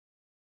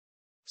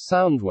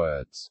Sound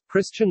Words.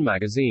 Christian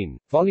Magazine.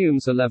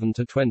 Volumes 11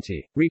 to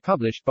 20.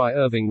 Republished by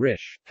Irving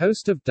Risch,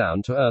 host of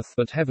Down to Earth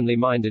but Heavenly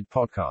Minded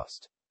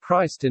podcast.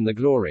 Christ in the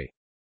Glory.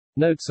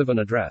 Notes of an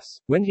address.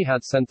 When he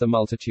had sent the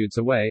multitudes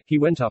away, he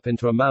went up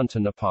into a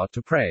mountain apart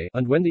to pray,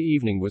 and when the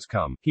evening was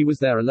come, he was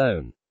there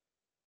alone.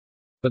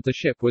 But the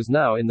ship was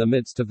now in the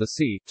midst of the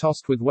sea,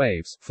 tossed with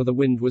waves, for the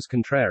wind was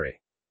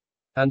contrary.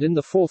 And in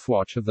the fourth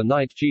watch of the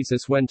night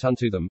Jesus went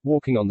unto them,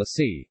 walking on the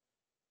sea.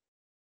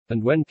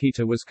 And when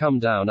Peter was come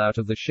down out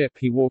of the ship,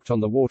 he walked on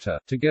the water,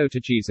 to go to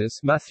Jesus.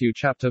 Matthew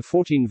chapter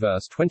 14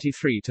 verse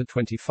 23 to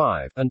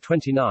 25, and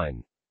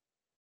 29.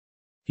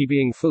 He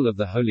being full of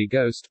the Holy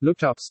Ghost,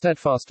 looked up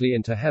steadfastly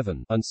into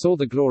heaven, and saw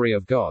the glory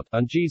of God,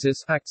 and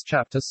Jesus. Acts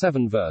chapter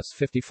 7 verse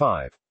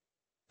 55.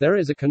 There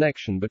is a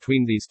connection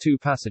between these two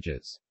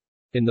passages.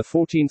 In the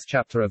 14th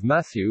chapter of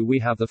Matthew we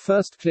have the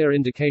first clear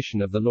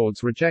indication of the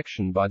Lord's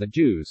rejection by the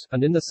Jews,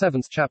 and in the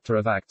 7th chapter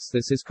of Acts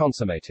this is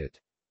consummated.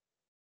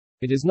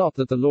 It is not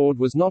that the Lord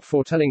was not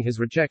foretelling his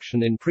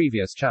rejection in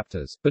previous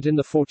chapters, but in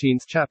the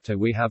 14th chapter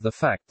we have the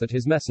fact that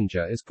his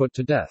messenger is put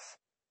to death.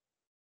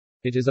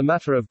 It is a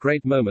matter of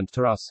great moment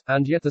to us,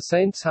 and yet the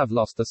saints have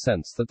lost the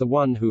sense that the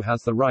one who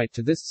has the right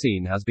to this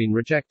scene has been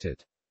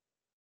rejected.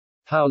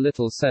 How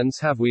little sense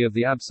have we of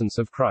the absence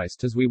of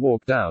Christ as we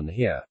walk down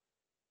here?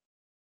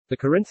 The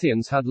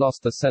Corinthians had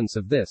lost the sense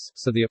of this,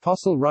 so the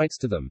apostle writes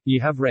to them, "Ye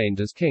have reigned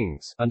as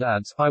kings," and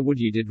adds, "I would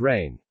ye did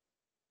reign."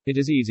 It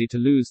is easy to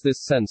lose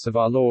this sense of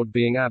our Lord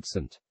being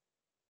absent.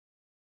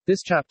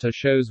 This chapter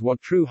shows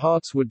what true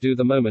hearts would do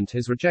the moment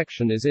his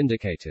rejection is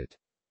indicated.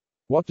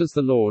 What does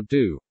the Lord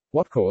do?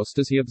 What course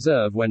does he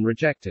observe when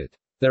rejected?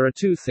 There are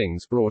two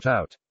things brought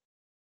out.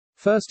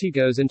 First, he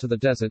goes into the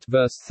desert,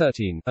 verse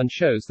 13, and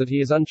shows that he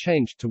is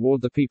unchanged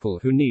toward the people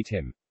who need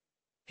him.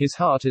 His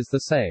heart is the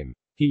same.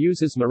 He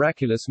uses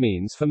miraculous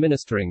means for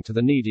ministering to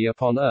the needy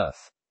upon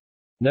earth.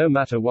 No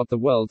matter what the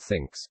world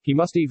thinks, he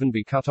must even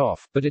be cut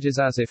off, but it is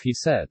as if he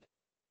said,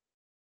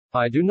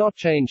 "I do not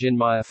change in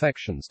my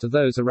affections to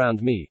those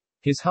around me."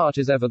 His heart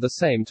is ever the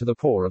same to the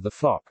poor of the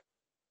flock.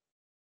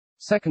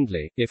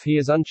 Secondly, if he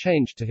is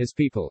unchanged to his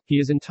people, he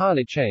is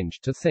entirely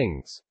changed to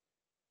things.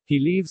 He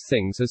leaves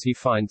things as he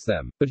finds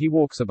them, but he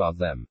walks above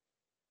them.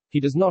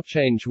 He does not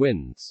change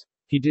winds.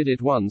 He did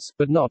it once,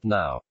 but not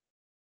now.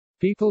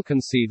 People can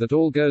see that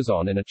all goes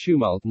on in a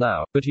tumult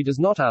now, but he does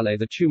not allay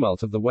the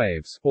tumult of the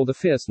waves, or the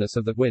fierceness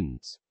of the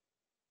winds.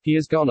 He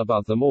is gone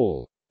above them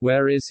all.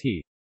 Where is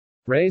he?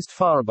 Raised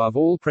far above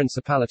all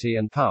principality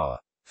and power.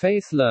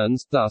 Faith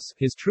learns, thus,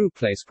 his true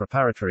place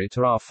preparatory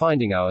to our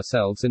finding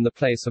ourselves in the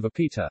place of a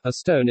Peter, a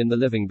stone in the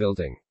living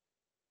building.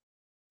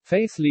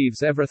 Faith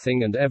leaves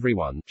everything and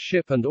everyone,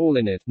 ship and all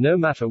in it, no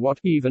matter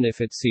what, even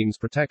if it seems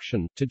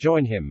protection, to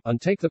join him,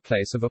 and take the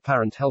place of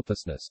apparent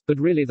helplessness, but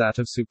really that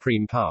of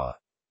supreme power.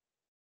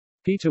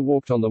 Peter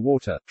walked on the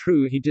water.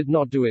 True, he did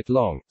not do it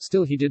long,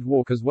 still he did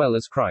walk as well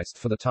as Christ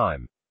for the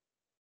time.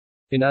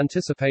 In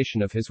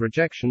anticipation of his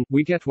rejection,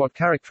 we get what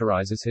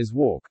characterizes his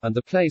walk, and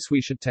the place we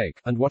should take,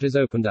 and what is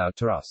opened out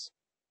to us.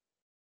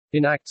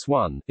 In Acts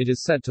 1, it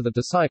is said to the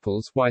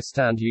disciples, "Why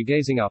stand ye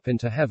gazing up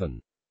into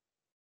heaven?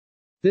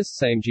 This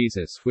same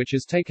Jesus, which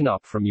is taken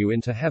up from you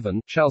into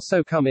heaven, shall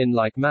so come in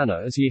like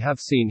manner as ye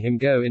have seen him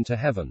go into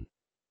heaven."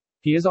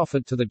 He is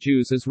offered to the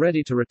Jews as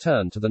ready to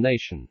return to the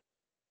nation.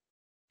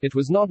 It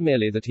was not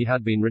merely that he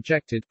had been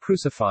rejected,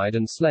 crucified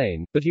and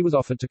slain, but he was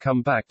offered to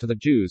come back to the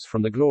Jews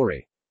from the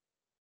glory.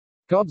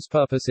 God's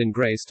purpose in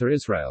grace to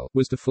Israel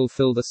was to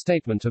fulfill the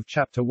statement of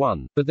chapter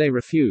 1, but they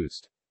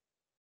refused.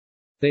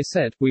 They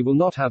said, "We will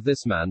not have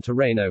this man to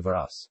reign over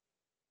us."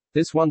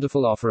 This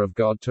wonderful offer of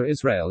God to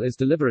Israel is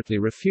deliberately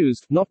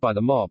refused, not by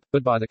the mob,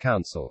 but by the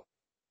council.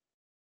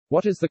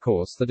 What is the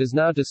course that is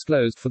now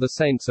disclosed for the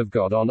saints of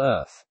God on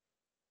earth?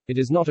 It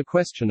is not a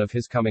question of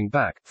his coming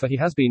back, for he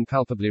has been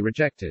palpably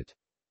rejected.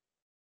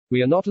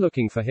 We are not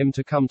looking for him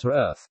to come to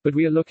earth, but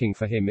we are looking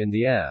for him in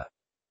the air.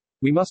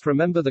 We must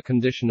remember the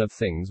condition of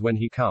things when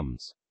he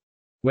comes.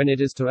 When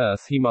it is to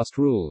earth he must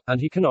rule,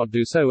 and he cannot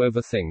do so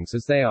over things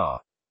as they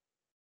are.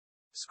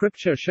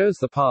 Scripture shows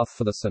the path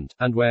for the saint,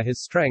 and where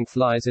his strength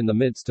lies in the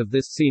midst of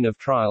this scene of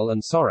trial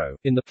and sorrow,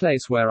 in the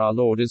place where our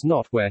Lord is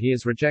not, where he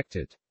is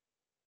rejected.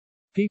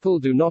 People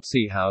do not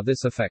see how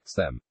this affects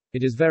them.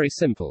 It is very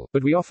simple,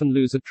 but we often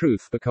lose a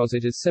truth because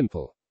it is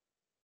simple.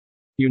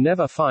 You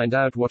never find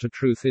out what a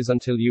truth is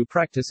until you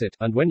practice it,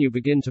 and when you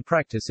begin to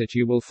practice it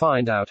you will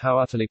find out how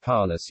utterly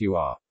powerless you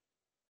are.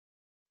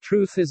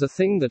 Truth is a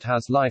thing that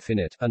has life in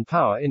it, and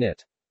power in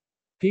it.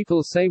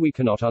 People say we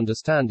cannot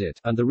understand it,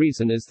 and the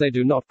reason is they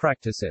do not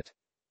practice it.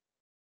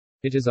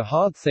 It is a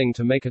hard thing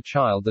to make a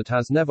child that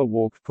has never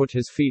walked put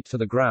his feet to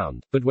the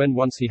ground, but when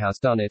once he has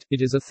done it,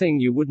 it is a thing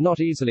you would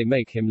not easily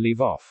make him leave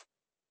off.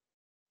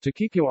 To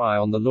keep your eye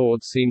on the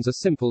Lord seems a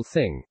simple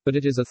thing, but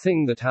it is a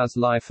thing that has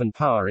life and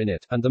power in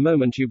it, and the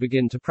moment you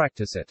begin to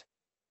practice it,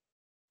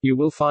 you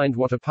will find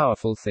what a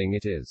powerful thing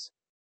it is.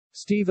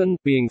 Stephen,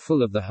 being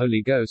full of the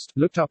Holy Ghost,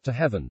 looked up to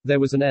heaven. There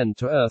was an end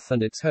to earth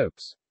and its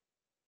hopes.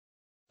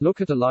 Look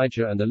at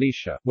Elijah and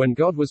Elisha. When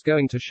God was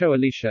going to show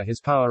Elisha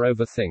his power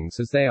over things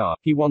as they are,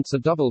 he wants a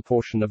double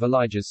portion of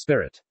Elijah's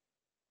spirit.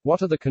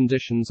 What are the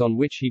conditions on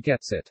which he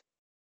gets it?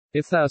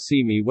 If thou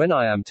see me when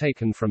I am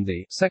taken from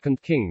thee.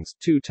 2 Kings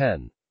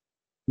 2:10.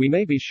 We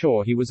may be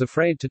sure he was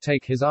afraid to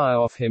take his eye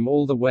off him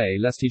all the way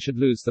lest he should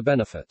lose the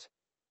benefit.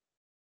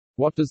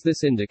 What does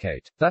this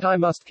indicate? That I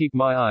must keep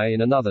my eye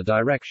in another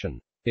direction.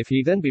 If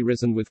ye then be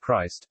risen with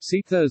Christ,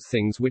 seek those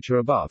things which are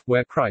above,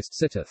 where Christ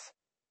sitteth.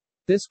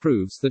 This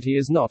proves that he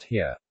is not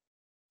here.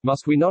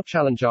 Must we not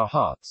challenge our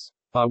hearts?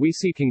 Are we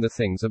seeking the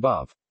things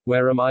above?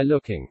 Where am I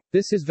looking?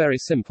 This is very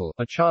simple,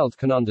 a child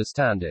can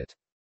understand it.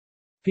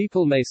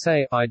 People may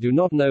say, I do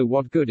not know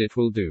what good it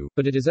will do,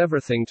 but it is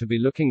everything to be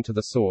looking to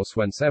the source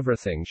whence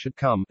everything should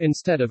come,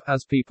 instead of,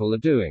 as people are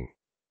doing,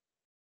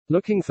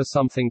 looking for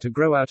something to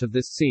grow out of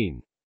this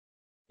scene.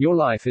 Your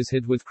life is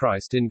hid with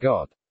Christ in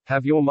God.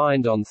 Have your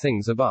mind on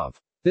things above.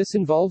 This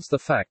involves the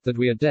fact that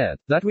we are dead,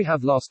 that we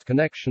have lost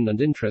connection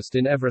and interest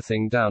in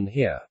everything down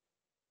here.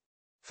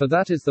 For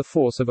that is the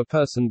force of a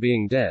person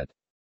being dead.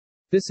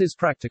 This is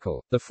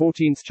practical. The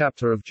 14th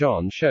chapter of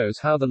John shows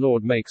how the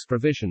Lord makes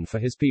provision for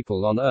his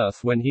people on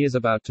earth when he is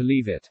about to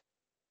leave it.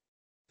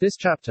 This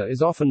chapter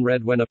is often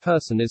read when a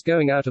person is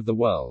going out of the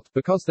world,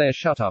 because they are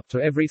shut up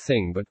to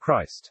everything but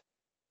Christ.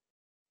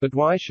 But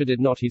why should it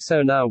not be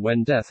so now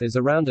when death is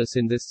around us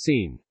in this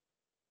scene?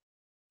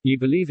 Ye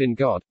believe in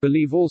God,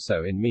 believe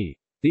also in me.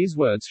 These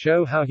words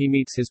show how he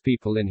meets his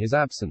people in his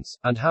absence,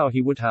 and how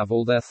he would have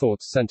all their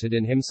thoughts centered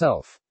in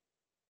himself.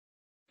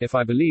 If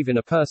I believe in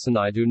a person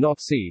I do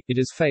not see, it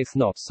is faith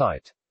not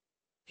sight.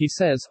 He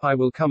says, I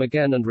will come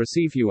again and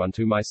receive you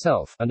unto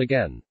myself, and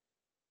again.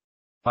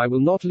 I will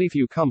not leave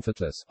you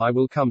comfortless, I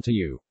will come to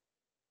you.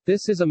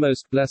 This is a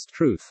most blessed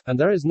truth, and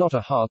there is not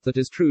a heart that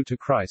is true to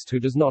Christ who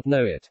does not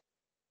know it.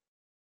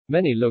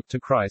 Many look to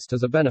Christ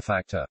as a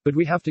benefactor, but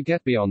we have to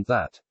get beyond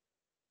that.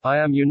 I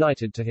am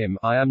united to him,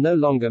 I am no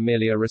longer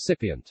merely a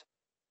recipient.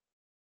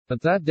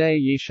 At that day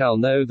ye shall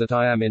know that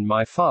I am in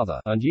my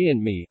Father, and ye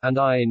in me, and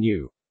I in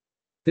you.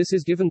 This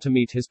is given to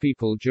meet his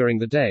people during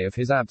the day of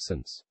his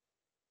absence.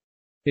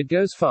 It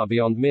goes far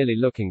beyond merely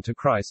looking to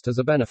Christ as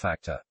a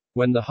benefactor.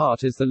 When the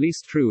heart is the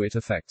least true, it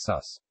affects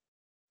us.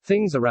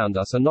 Things around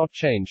us are not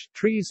changed,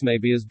 trees may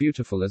be as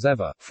beautiful as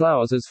ever,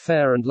 flowers as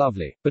fair and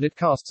lovely, but it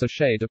casts a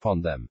shade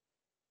upon them.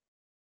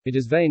 It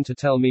is vain to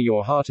tell me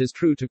your heart is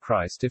true to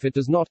Christ if it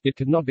does not, it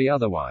could not be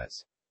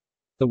otherwise.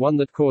 The one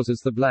that causes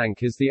the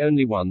blank is the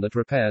only one that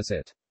repairs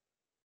it.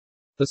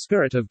 The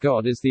Spirit of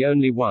God is the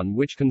only one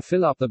which can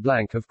fill up the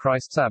blank of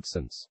Christ's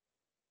absence.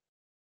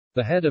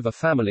 The head of a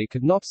family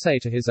could not say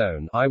to his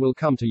own, I will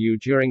come to you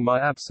during my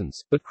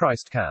absence, but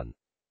Christ can.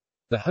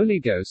 The Holy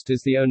Ghost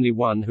is the only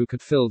one who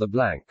could fill the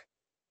blank.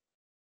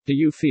 Do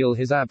you feel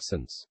his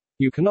absence?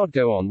 You cannot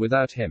go on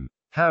without him.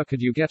 How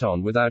could you get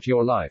on without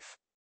your life?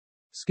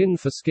 Skin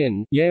for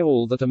skin, yea,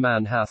 all that a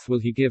man hath will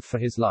he give for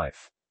his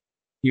life.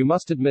 You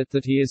must admit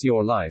that he is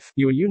your life,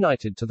 you are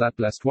united to that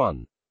blessed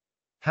one.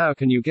 How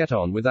can you get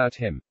on without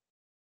him?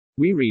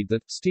 We read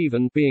that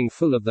Stephen, being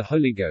full of the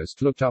Holy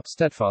Ghost, looked up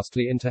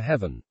steadfastly into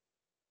heaven.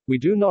 We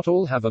do not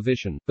all have a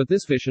vision, but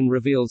this vision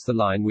reveals the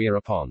line we are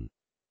upon.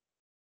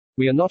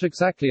 We are not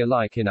exactly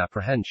alike in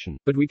apprehension,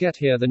 but we get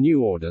here the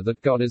new order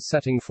that God is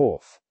setting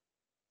forth.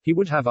 He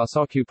would have us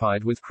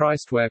occupied with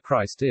Christ where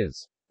Christ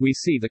is. We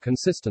see the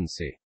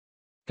consistency.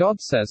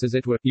 God says as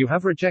it were, you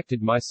have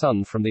rejected my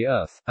Son from the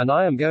earth, and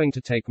I am going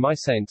to take my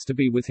saints to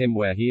be with him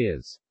where he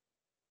is.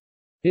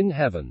 In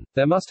heaven,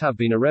 there must have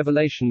been a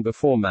revelation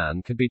before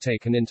man could be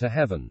taken into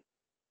heaven.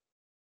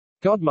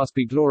 God must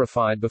be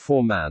glorified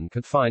before man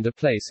could find a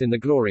place in the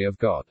glory of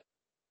God.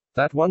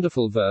 That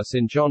wonderful verse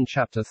in John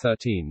chapter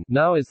 13,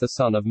 now is the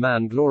Son of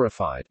Man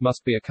glorified,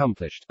 must be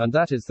accomplished, and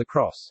that is the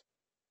cross.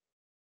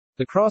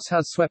 The cross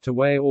has swept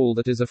away all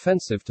that is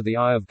offensive to the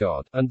eye of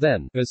God, and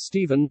then, as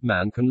Stephen,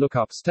 man can look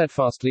up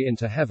steadfastly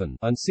into heaven,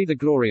 and see the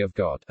glory of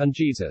God, and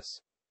Jesus.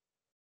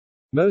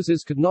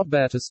 Moses could not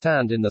bear to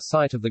stand in the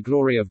sight of the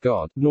glory of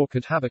God, nor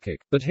could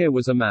Habakkuk, but here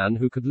was a man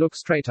who could look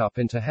straight up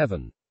into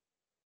heaven.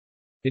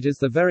 It is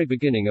the very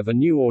beginning of a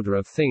new order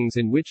of things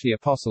in which the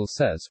apostle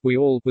says, we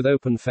all, with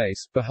open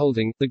face,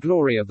 beholding, the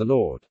glory of the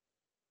Lord.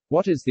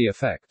 What is the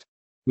effect?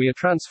 We are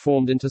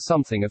transformed into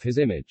something of his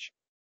image.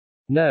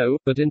 No,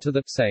 but into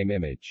that same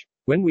image.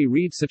 When we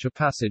read such a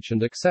passage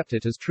and accept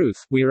it as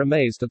truth, we are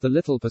amazed at the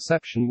little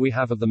perception we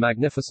have of the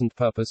magnificent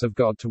purpose of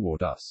God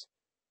toward us.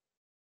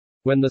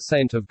 When the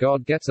saint of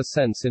God gets a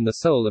sense in the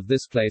soul of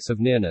this place of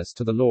nearness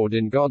to the Lord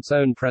in God's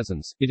own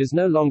presence, it is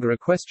no longer a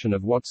question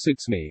of what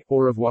suits me,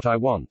 or of what I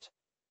want,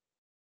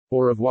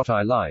 or of what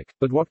I like,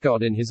 but what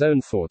God in his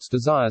own thoughts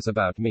desires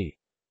about me.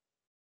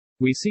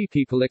 We see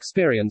people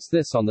experience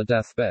this on the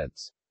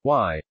deathbeds.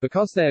 Why?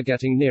 Because they are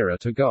getting nearer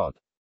to God.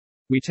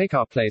 We take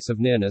our place of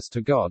nearness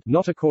to God,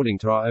 not according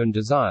to our own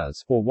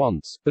desires, or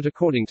wants, but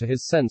according to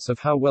his sense of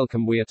how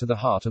welcome we are to the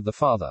heart of the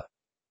Father.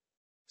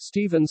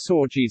 Stephen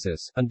saw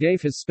Jesus, and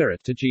gave his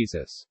spirit to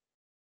Jesus.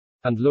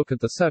 And look at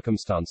the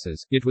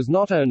circumstances. It was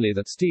not only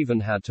that Stephen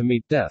had to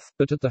meet death,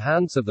 but at the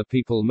hands of the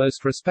people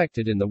most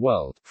respected in the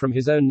world, from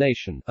his own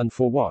nation, and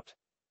for what?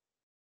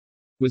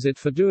 Was it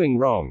for doing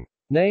wrong?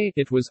 Nay,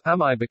 it was,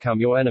 am I become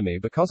your enemy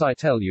because I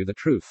tell you the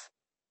truth?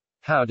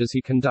 How does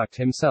he conduct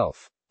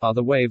himself? Are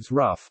the waves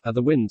rough? Are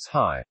the winds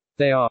high?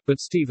 They are, but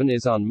Stephen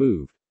is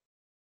unmoved.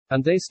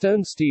 And they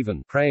stoned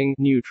Stephen, praying,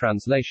 New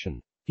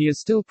Translation. He is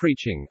still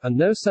preaching, and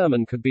no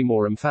sermon could be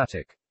more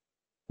emphatic.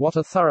 What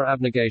a thorough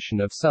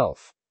abnegation of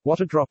self. What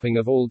a dropping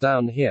of all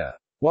down here.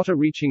 What a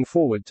reaching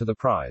forward to the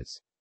prize.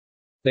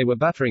 They were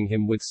battering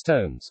him with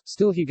stones,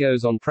 still he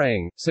goes on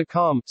praying, so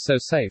calm, so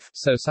safe,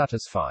 so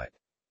satisfied.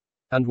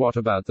 And what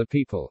about the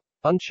people?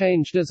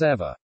 Unchanged as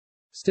ever.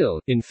 Still,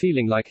 in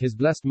feeling like his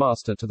blessed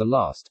master to the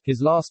last,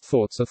 his last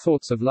thoughts are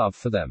thoughts of love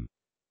for them.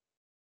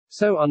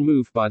 So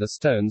unmoved by the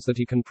stones that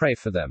he can pray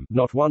for them,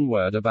 not one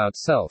word about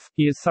self,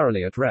 he is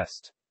thoroughly at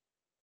rest.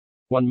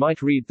 One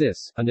might read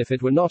this, and if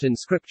it were not in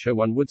Scripture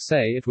one would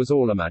say it was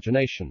all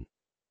imagination.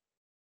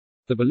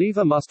 The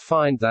believer must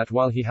find that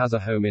while he has a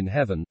home in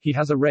heaven, he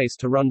has a race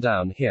to run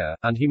down here,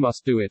 and he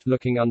must do it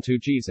looking unto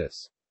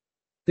Jesus.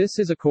 This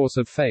is a course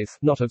of faith,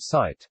 not of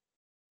sight.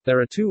 There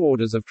are two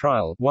orders of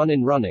trial, one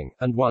in running,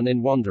 and one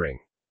in wandering.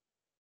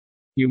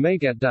 You may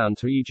get down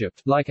to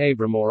Egypt, like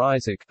Abram or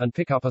Isaac, and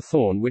pick up a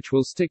thorn which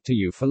will stick to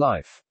you for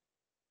life.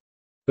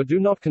 But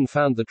do not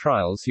confound the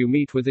trials you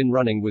meet with in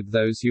running with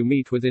those you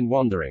meet with in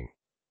wandering.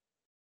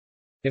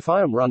 If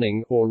I am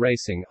running, or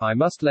racing, I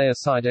must lay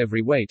aside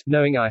every weight,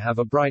 knowing I have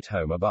a bright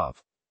home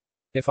above.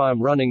 If I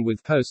am running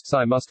with posts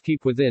I must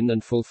keep within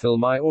and fulfill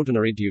my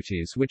ordinary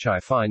duties which I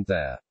find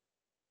there.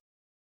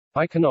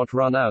 I cannot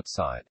run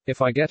outside.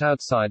 If I get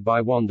outside by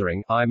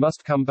wandering, I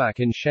must come back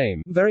in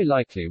shame, very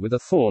likely with a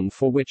thorn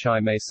for which I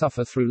may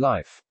suffer through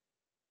life.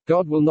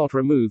 God will not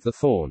remove the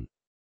thorn.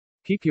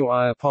 Keep your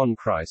eye upon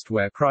Christ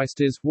where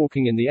Christ is,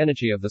 walking in the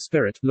energy of the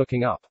Spirit,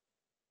 looking up.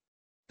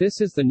 This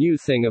is the new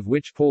thing of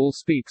which Paul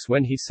speaks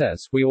when he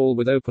says, we all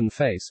with open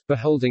face,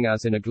 beholding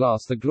as in a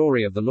glass the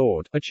glory of the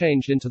Lord, are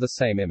changed into the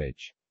same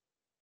image.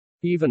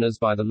 Even as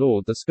by the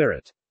Lord the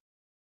Spirit.